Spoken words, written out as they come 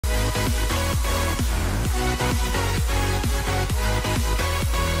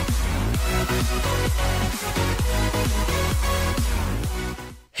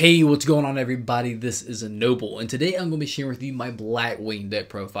Hey, what's going on everybody? This is a Noble, and today I'm going to be sharing with you my Blackwing deck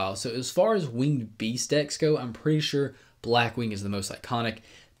profile. So as far as winged beast decks go, I'm pretty sure Blackwing is the most iconic.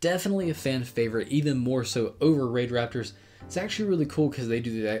 Definitely a fan favorite, even more so over Raid Raptors. It's actually really cool because they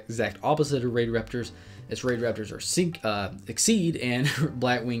do the exact opposite of Raid Raptors. As Raid Raptors are Exceed and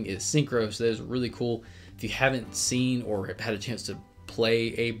Blackwing is Synchro, so that is really cool. If you haven't seen or had a chance to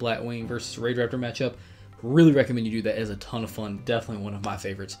play a Blackwing versus Raid Raptor matchup, really recommend you do that. It is a ton of fun. Definitely one of my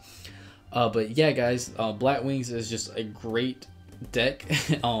favorites. But yeah, guys, Blackwings is just a great deck.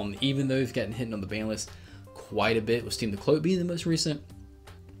 Even though it's gotten hit on the ban list quite a bit, with Steam the Cloak being the most recent,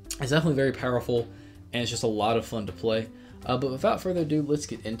 it's definitely very powerful, and it's just a lot of fun to play. But without further ado, let's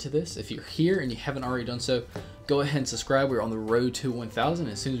get into this. If you're here and you haven't already done so, go ahead and subscribe. We're on the road to 1,000.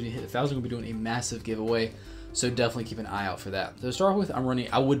 As soon as we hit 1,000, we'll be doing a massive giveaway. So definitely keep an eye out for that. To start with,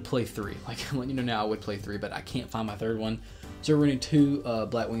 I would play 3. Like, I'm letting you know now, I would play 3, but I can't find my third one. So we're running 2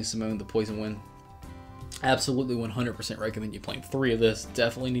 Blackwing Simone, the Poison Wind. Absolutely 100% recommend you playing 3 of this.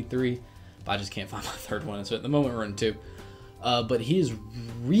 Definitely need 3, but I just can't find my third one. So at the moment, we're running 2. But he is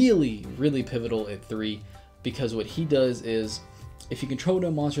really, really pivotal at 3, because what he does is, if you control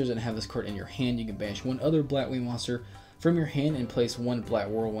no monsters and have this card in your hand, you can banish one other Blackwing monster from your hand and place one Black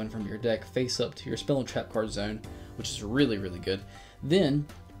Whirlwind from your deck face up to your spell and trap card zone, which is really, really good. Then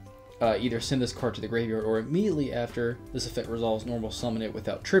either send this card to the graveyard, or immediately after this effect resolves, normal summon it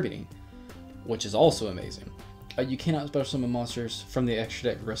without tributing, which is also amazing. You cannot special summon monsters from the extra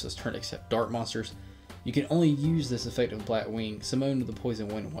deck the rest of this turn except dark monsters. You can only use this effect of Blackwing Simone to the Poison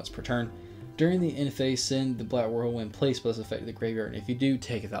Wind once per turn. During the end phase, send the Black Whirlwind place this effect to the graveyard, and if you do,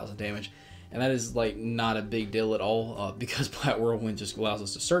 take 1,000 damage. And that is like not a big deal at all, because Black Whirlwind just allows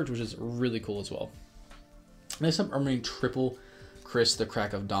us to search, which is really cool as well. Next up, I'm running triple Chris the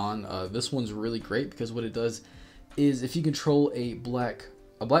Crack of Dawn. This one's really great because what it does is, if you control a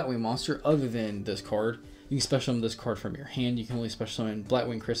Blackwing monster other than this card, you can special summon this card from your hand. You can only special summon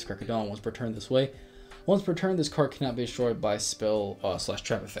Blackwing Chris the Crack of Dawn once per turn this way. Once per turn, this card cannot be destroyed by spell /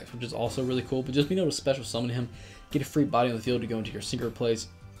 trap effects, which is also really cool. But just being able to special summon him, get a free body on the field to go into your synchro plays,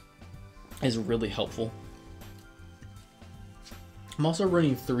 is really helpful. I'm also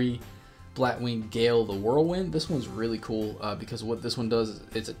running 3 Blackwing Gale the Whirlwind. This one's really cool because what this one does is,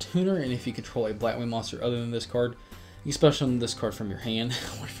 it's a tuner, and if you control a Blackwing monster other than this card, you can special summon this card from your hand.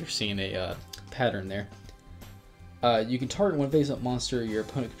 What if you're seeing a pattern there? You can target one face-up monster your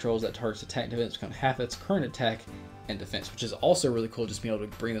opponent controls that targets attack defense, become half its current attack and defense, which is also really cool. Just being able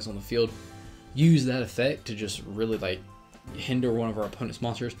to bring this on the field, use that effect to just really like hinder one of our opponent's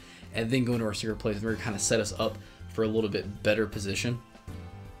monsters, and then go into our secret plays and really kind of set us up for a little bit better position.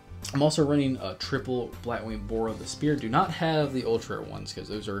 I'm also running a triple Blackwing Bora the Spear. Do not have the ultra ones because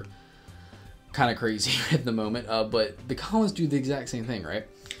those are kind of crazy at the moment, but the commons do the exact same thing, right?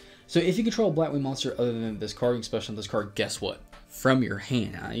 So if you control a Blackwing monster other than this card, you can special this card, guess what? From your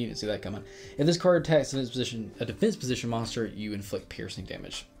hand. You didn't see that coming. If this card attacks a defense position monster, you inflict piercing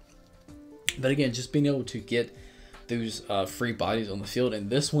damage. But again, just being able to get those free bodies on the field, and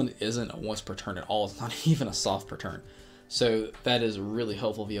this one isn't a once per turn at all. It's not even a soft per turn. So that is really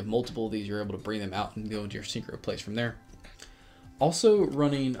helpful. If you have multiple of these, you're able to bring them out and go into your synchro place from there. Also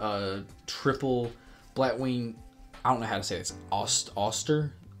running triple Blackwing, I don't know how to say this,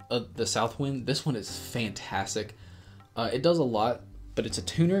 Oster, the Southwind. This one is fantastic. It does a lot, but it's a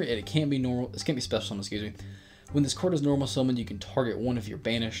tuner, and it can't be normal. This can't be special summon, excuse me. When this card is normal summoned, you can target one of your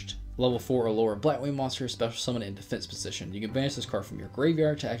banished level 4 or lower Blackwing monsters, special summon in defense position. You can banish this card from your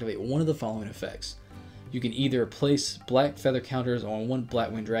graveyard to activate one of the following effects. You can either place black feather counters on one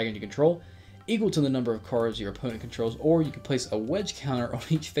Blackwing dragon you control, equal to the number of cards your opponent controls, or you can place a wedge counter on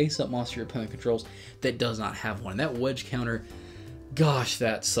each face-up monster your opponent controls that does not have one. And that wedge counter, gosh,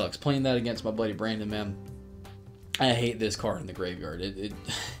 that sucks. Playing that against my buddy Brandon, man, I hate this card in the graveyard.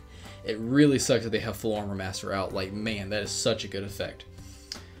 It really sucks that they have full armor master out. Like, man, that is such a good effect.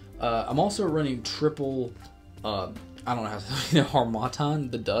 I'm also running triple, I don't know how to say, Harmattan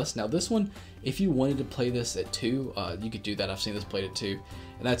the Dust. Now this one, if you wanted to play this at 2, you could do that. I've seen this played at 2,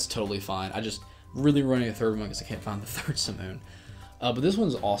 and that's totally fine. I just really running a third one because I can't find the third Simone. But this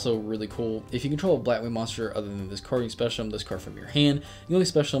one's also really cool. If you control a Blackwing monster other than this card, you can special summon this card from your hand. You only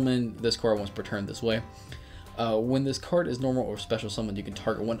special summon this card once per turn this way. When this card is normal or special summoned, you can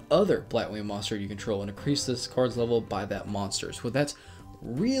target one other Blackwing monster you control and increase this card's level by that monster. So that's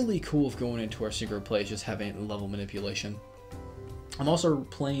really cool if going into our secret plays, just having level manipulation. I'm also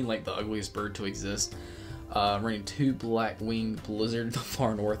playing like the ugliest bird to exist. Running 2 Blackwing Blizzard in the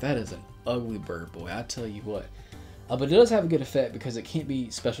far north. That is an ugly bird, boy, I tell you what. But it does have a good effect because it can't be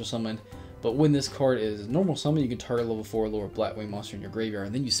special summoned. But when this card is normal summon, you can target level 4 lower Blackwing monster in your graveyard,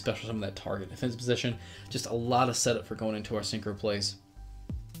 and then you special summon that target defense position. Just a lot of setup for going into our synchro plays.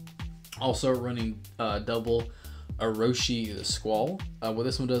 Also running double Orochi the Squall. What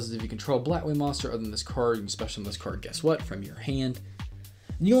this one does is if you control a Blackwing monster other than this card, you can special summon this card, guess what, from your hand.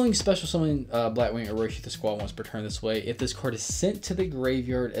 You only special summon Blackwing Orochi the Squall once per turn this way. If this card is sent to the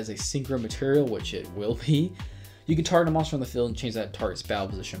graveyard as a synchro material, which it will be, you can target a monster on the field and change that target's battle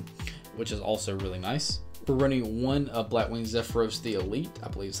position, which is also really nice. We're running 1 Blackwing Zephyros the Elite, I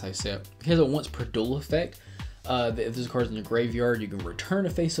believe is how you say it. It has a once per duel effect. If this card's in your graveyard, you can return a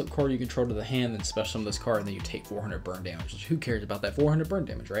face-up card you control to the hand, then special summon this card, and then you take 400 burn damage. Which, who cares about that 400 burn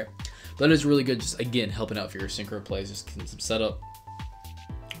damage, right? But that is really good, just again, helping out for your synchro plays, just getting some setup.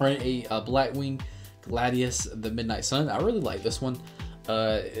 Running a Blackwing Gladius the Midnight Sun. I really like this one.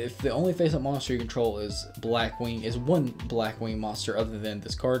 If the only face-up monster you control is one Blackwing monster other than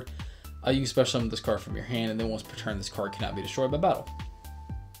this card, you can special summon this card from your hand, and then once per turn, this card cannot be destroyed by battle.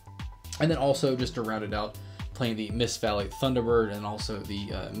 And then also, just to round it out, playing the Mist Valley Thunderbird and also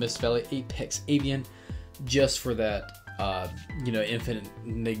the Mist Valley Apex Avian, just for that, infinite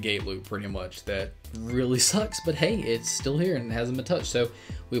negate loop, pretty much. That really sucks, but hey, it's still here and it hasn't been touched, so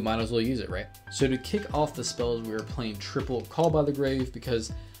we might as well use it, right? So to kick off the spells, we are playing triple Call by the Grave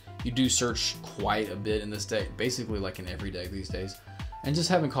because you do search quite a bit in this deck, basically like in every deck these days. And just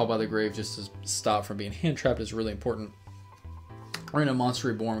having Call by the Grave just to stop from being hand trapped is really important. We're in a Monster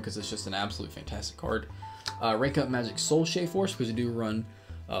Reborn because it's just an absolute fantastic card. Rank up Magic Soul Shade Force because you do run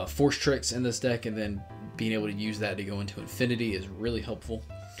Force Tricks in this deck, and then being able to use that to go into Infinity is really helpful.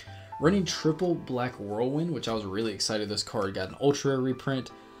 Running triple Black Whirlwind, which I was really excited this card got an ultra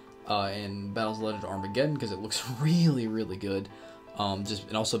reprint in Battles of Legend Armageddon because it looks really, really good.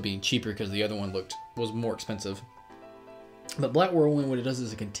 And also being cheaper because the other one was more expensive. But Black Whirlwind, what it does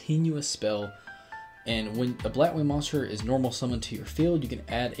is a continuous spell, and when a Blackwing monster is normal summoned to your field, you can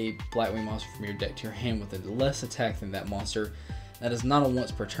add a Blackwing monster from your deck to your hand with a less attack than that monster. That is not a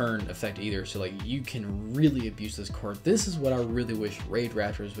once per turn effect either, so like you can really abuse this card. This is what I really wish Raid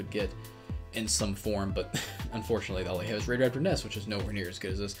Raptors would get in some form, but unfortunately all they have is Raid Raptor Nest, which is nowhere near as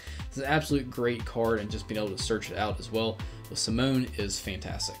good as this. It's an absolute great card, and just being able to search it out as well with Simone is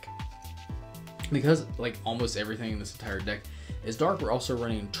fantastic. Because like almost everything in this entire deck is dark, we're also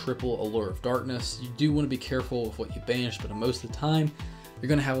running triple Allure of Darkness. You do want to be careful with what you banish, but most of the time you're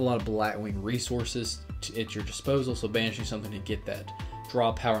going to have a lot of Blackwing resources at your disposal, so banishing something to get that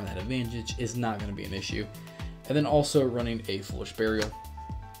draw power and that advantage is not going to be an issue. And then also running a Foolish Burial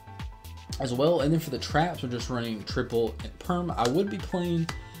as well. And then for the traps, we're just running triple and perm. I would be playing,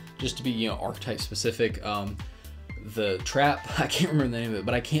 just to be archetype specific, the trap, I can't remember the name of it,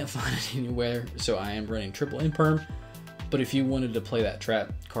 but I can't find it anywhere, so I am running triple and perm. But if you wanted to play that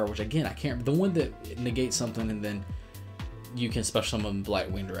trap card, which again I can't, the one that negates something and then you can special summon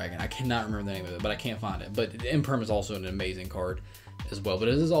Blackwing Dragon, I cannot remember the name of it, but I can't find it. But Imperm is also an amazing card as well, but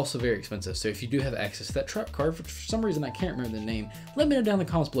it is also very expensive. So if you do have access to that trap card, for some reason I can't remember the name, let me know down in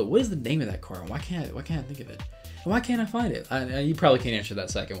the comments below. What is the name of that card? Why can't I think of it? Why can't I find it? You probably can't answer that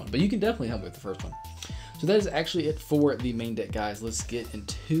second one, but you can definitely help me with the first one. So that is actually it for the main deck, guys. Let's get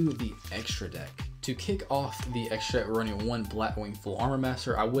into the extra deck. To kick off the extra deck, we're running 1 Blackwing Full Armor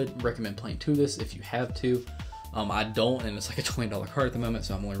Master. I would recommend playing 2 of this if you have to. I don't, and it's like a $20 card at the moment,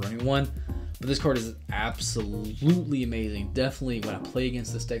 so I'm only running 1. But this card is absolutely amazing. Definitely, when I play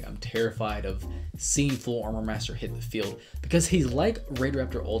against this deck, I'm terrified of seeing Full Armor Master hit the field, because he's like Raid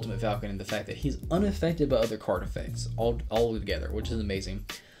Raptor Ultimate Falcon in the fact that he's unaffected by other card effects all together, which is amazing.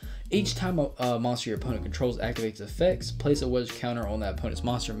 Each time a monster your opponent controls activates effects, place a wedge counter on that opponent's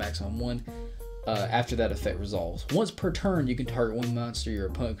monster, maximum 1. After that effect resolves. Once per turn, you can target one monster your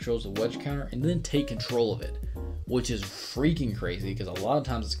opponent controls with a wedge counter and then take control of it, which is freaking crazy because a lot of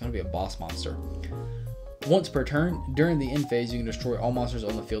times it's going to be a boss monster. Once per turn, during the end phase, you can destroy all monsters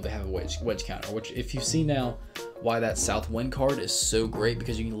on the field that have a wedge counter, which if you see now why that South Wind card is so great,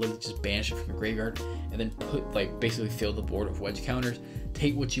 because you can literally just banish it from your graveyard and then basically fill the board with wedge counters,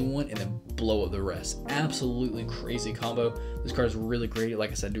 take what you want, and then blow up the rest. Absolutely crazy combo. This card is really great. Like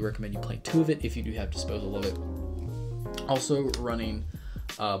I said, I do recommend you play 2 of it if you do have disposal of it. Also running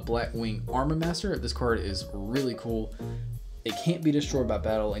Blackwing Armor Master. This card is really cool. It can't be destroyed by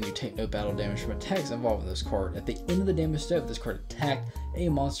battle, and you take no battle damage from attacks involved with this card. At the end of the damage step, if this card attacked a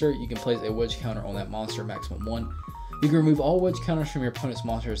monster, you can place a wedge counter on that monster, maximum 1. You can remove all wedge counters from your opponent's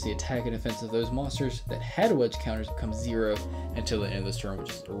monsters. The attack and defense of those monsters that had wedge counters becomes 0 until the end of this turn, which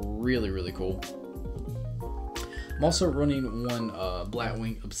is really, really cool. I'm also running one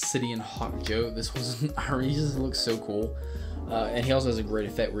Blackwing Obsidian Hawk Joe. This was, he just looks so cool. And he also has a great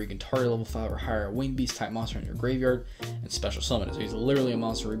effect where you can target level 5 or higher winged beast type monster in your graveyard and special summon it. So he's literally a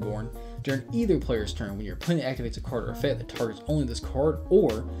monster reborn. During either player's turn, when your opponent activates a card or effect that targets only this card,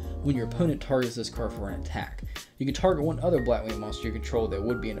 or when your opponent targets this card for an attack, you can target one other Blackwing monster you control that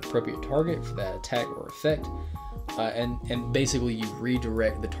would be an appropriate target for that attack or effect. And basically you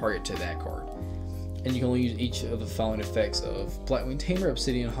redirect the target to that card. And you can only use each of the following effects of Blackwing Tamer,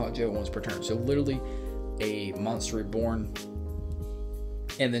 Obsidian Hawk Joe once per turn. So literally a monster reborn,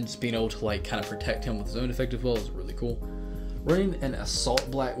 and then just being able to like kind of protect him with his own effect as well is really cool. Running an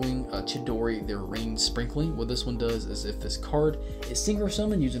Assault Blackwing Chidori, their Rain Sprinkling. What this one does is if this card is synchro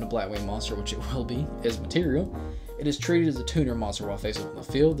summoned using a Blackwing monster, which it will be, as material, it is treated as a tuner monster while face up on the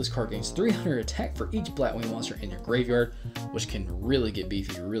field. This card gains 300 attack for each Blackwing monster in your graveyard, which can really get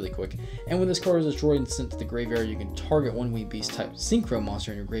beefy really quick. And when this card is destroyed and sent to the graveyard, you can target one winged beast type synchro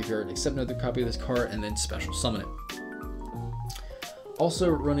monster in your graveyard, accept another copy of this card, and then special summon it. Also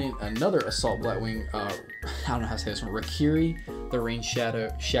running another Assault Blackwing, I don't know how to say this one, Rakiri, the Rain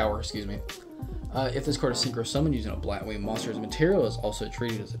Shower, excuse me. If this card is synchro summoned using a Blackwing monster as material, it is also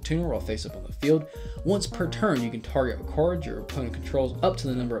treated as a tuner while face up on the field. Once per turn, you can target a card your opponent controls up to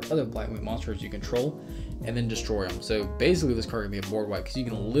the number of other Blackwing monsters you control, and then destroy them. So basically this card can be a board wipe, because you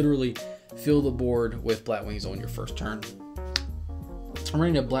can literally fill the board with Blackwings on your first turn. I'm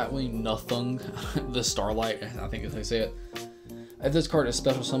running a Blackwing Nothung, the Starlight, I think is how you say it. If this card is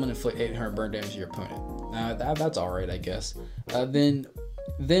special summon, inflict 800 burn damage to your opponent. That's alright, I guess.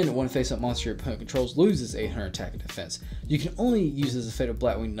 Then when face-up monster your opponent controls loses 800 attack and defense. You can only use this effect of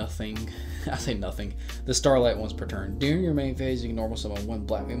Blackwing Nothing, I say nothing, the Starlight once per turn. During your main phase, you can normal summon one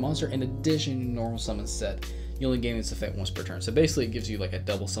Blackwing monster. In addition to normal summon set, you only gain this effect once per turn. So basically it gives you like a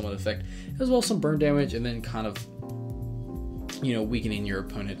double summon effect, as well as some burn damage, and then kind of, you know, weakening your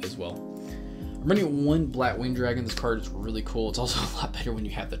opponent as well. I'm running one Blackwing Dragon. This card is really cool. It's also a lot better when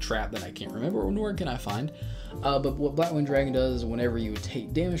you have the trap that I can't remember, nor can I find. But what Blackwing Dragon does is whenever you would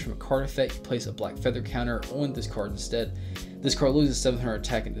take damage from a card effect, you place a black feather counter on this card instead. This card loses 700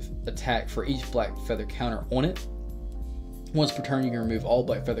 attack for each black feather counter on it. Once per turn, you can remove all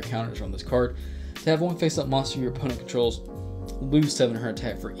black feather counters from this card. To have one face-up monster your opponent controls lose 700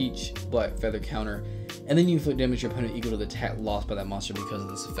 attack for each black feather counter, and then you inflict damage your opponent equal to the attack lost by that monster because of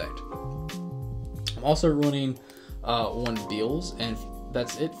this effect. I'm also running one Beals, and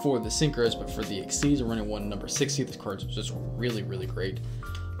that's it for the synchros, but for the exceeds, I'm running one number 60. This card's just really, really great.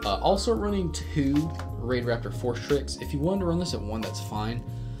 Also running two Raid Raptor Force Tricks. If you wanted to run this at one, that's fine.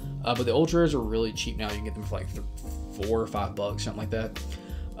 But the Ultras are really cheap now. You can get them for like $4 or $5, something like that.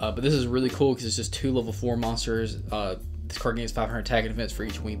 But this is really cool because it's just two level 4 monsters. This card gains 500 attack and defense for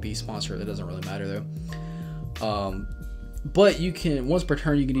each winged beast monster. That doesn't really matter though. But you can, once per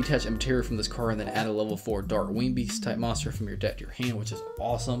turn, you can detach a material from this card and then add a level 4 Dark Winged Beast type monster from your deck to your hand, which is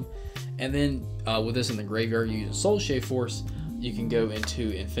awesome. And then with this in the graveyard, you use Soul Shade Force. You can go into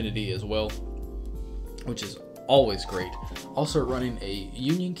Infinity as well, which is always great. Also running a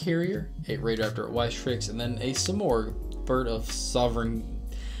Union Carrier, a Raid Raptor Wise Tricks, and then a Samorg, Bird of Sovereign,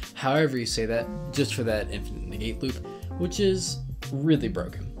 however you say that, just for that Infinite Negate loop, which is really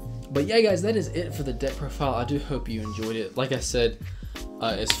broken. But yeah, guys, that is it for the deck profile. I do hope you enjoyed it. Like I said,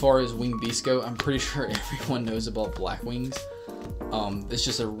 as far as Winged Beasts go, I'm pretty sure everyone knows about Blackwings. It's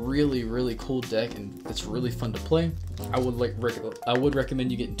just a really, really cool deck, and it's really fun to play. I would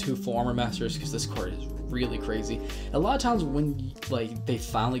recommend you getting 2 Full Armor Masters, because this card is really crazy. A lot of times when they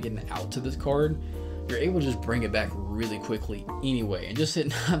finally get an out to this card, you're able to just bring it back really quickly anyway, and just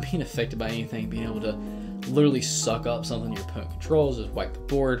it not being affected by anything, being able to literally suck up something your opponent controls, just wipe the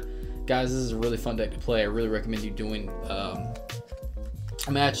board. Guys, this is a really fun deck to play. I really recommend you doing a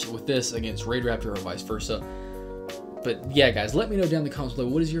match with this against Raid Raptor or vice versa. But yeah, guys, let me know down in the comments below,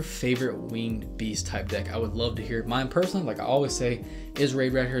 what is your favorite Winged Beast type deck? I would love to hear. Mine personally, like I always say, is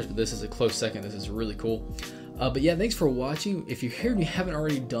Raid Raptors, but this is a close second. This is really cool. But yeah, thanks for watching. If you're here and you haven't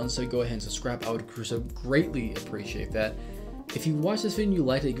already done so, go ahead and subscribe. I would so greatly appreciate that. If you watch this video and you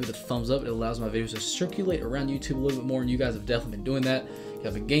liked it, give it a thumbs up. It allows my videos to circulate around YouTube a little bit more, and you guys have definitely been doing that. You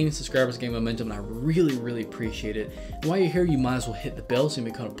have been gaining subscribers, gaining momentum, and I really, really appreciate it. And while you're here, you might as well hit the bell so you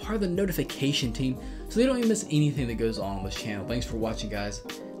become a part of the notification team so you don't even miss anything that goes on this channel. Thanks for watching, guys.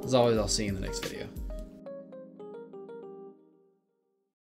 As always, I'll see you in the next video.